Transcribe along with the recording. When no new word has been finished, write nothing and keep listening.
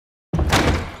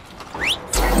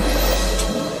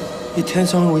一天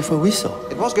生 with a whistle.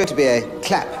 It was going to be a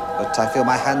clap, but I feel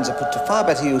my hands are put to far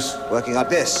better use working on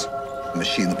this. A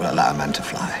machine that will allow a man to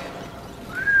fly.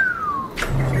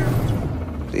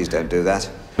 Please don't do that.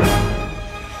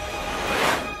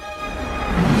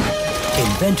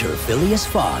 Inventor Phileas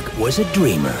Fogg was a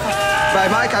dreamer. By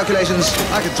my calculations,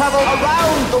 I could travel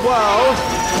around the world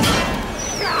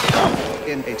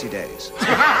in 80 days.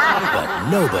 But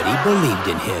nobody believed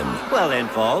in him. Well then,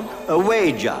 Fogg, a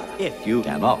wager. If you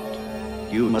cannot,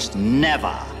 you must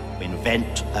never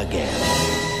invent again.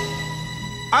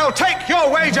 I'll take your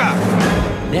wager!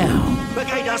 Now, We're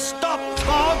going to stop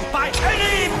Fogg by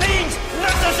any means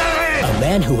necessary! a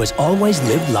man who has always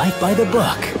lived life by the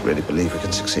book I really believe we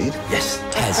can succeed. yes,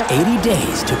 has 80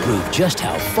 days to prove just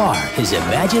how far his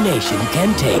imagination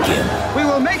can take him. We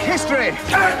will make history!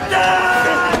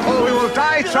 Or we will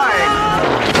die trying!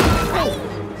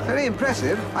 Very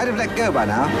impressive. I'd have let go by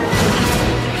now.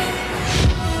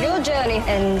 Your journey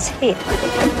ends here.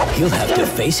 He'll have to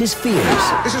face his fears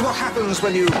This is what happens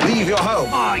when you leave your home.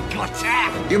 I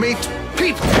gotcha! You meet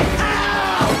people.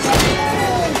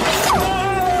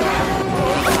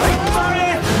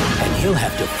 and he'll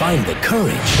have to find the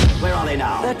courage Where are they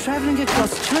now? They're traveling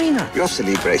across China. Your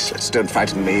silly bracelets don't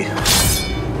frighten me.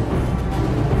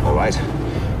 All right,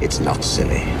 it's not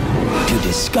silly. to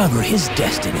discover his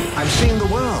destiny. I'm seeing the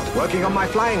world, working on my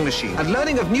flying machine, and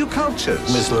learning of new cultures.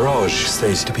 Miss LaRoche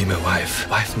stays to be my wife.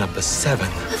 Wife number 7.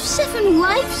 Of 7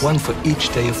 wives? One for each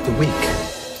day of the week.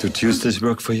 Do Tuesdays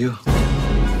work for you?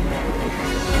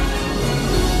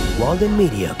 Walden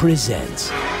Media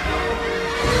presents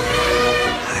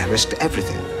I risked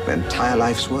everything, my entire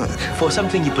life's work. For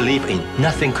something you believe in,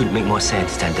 nothing could make more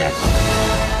sense than that.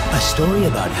 a story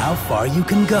about how far you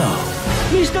can go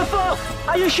Mr. Fogg,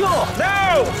 are you sure?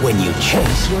 No! when you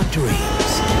chase your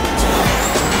dreams.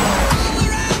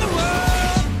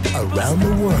 Around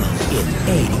the world in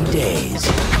 80 days.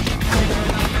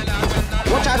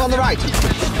 Watch out on the right.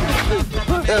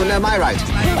 Oh, no, my right.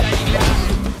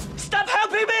 Stop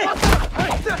helping me!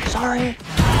 Sorry.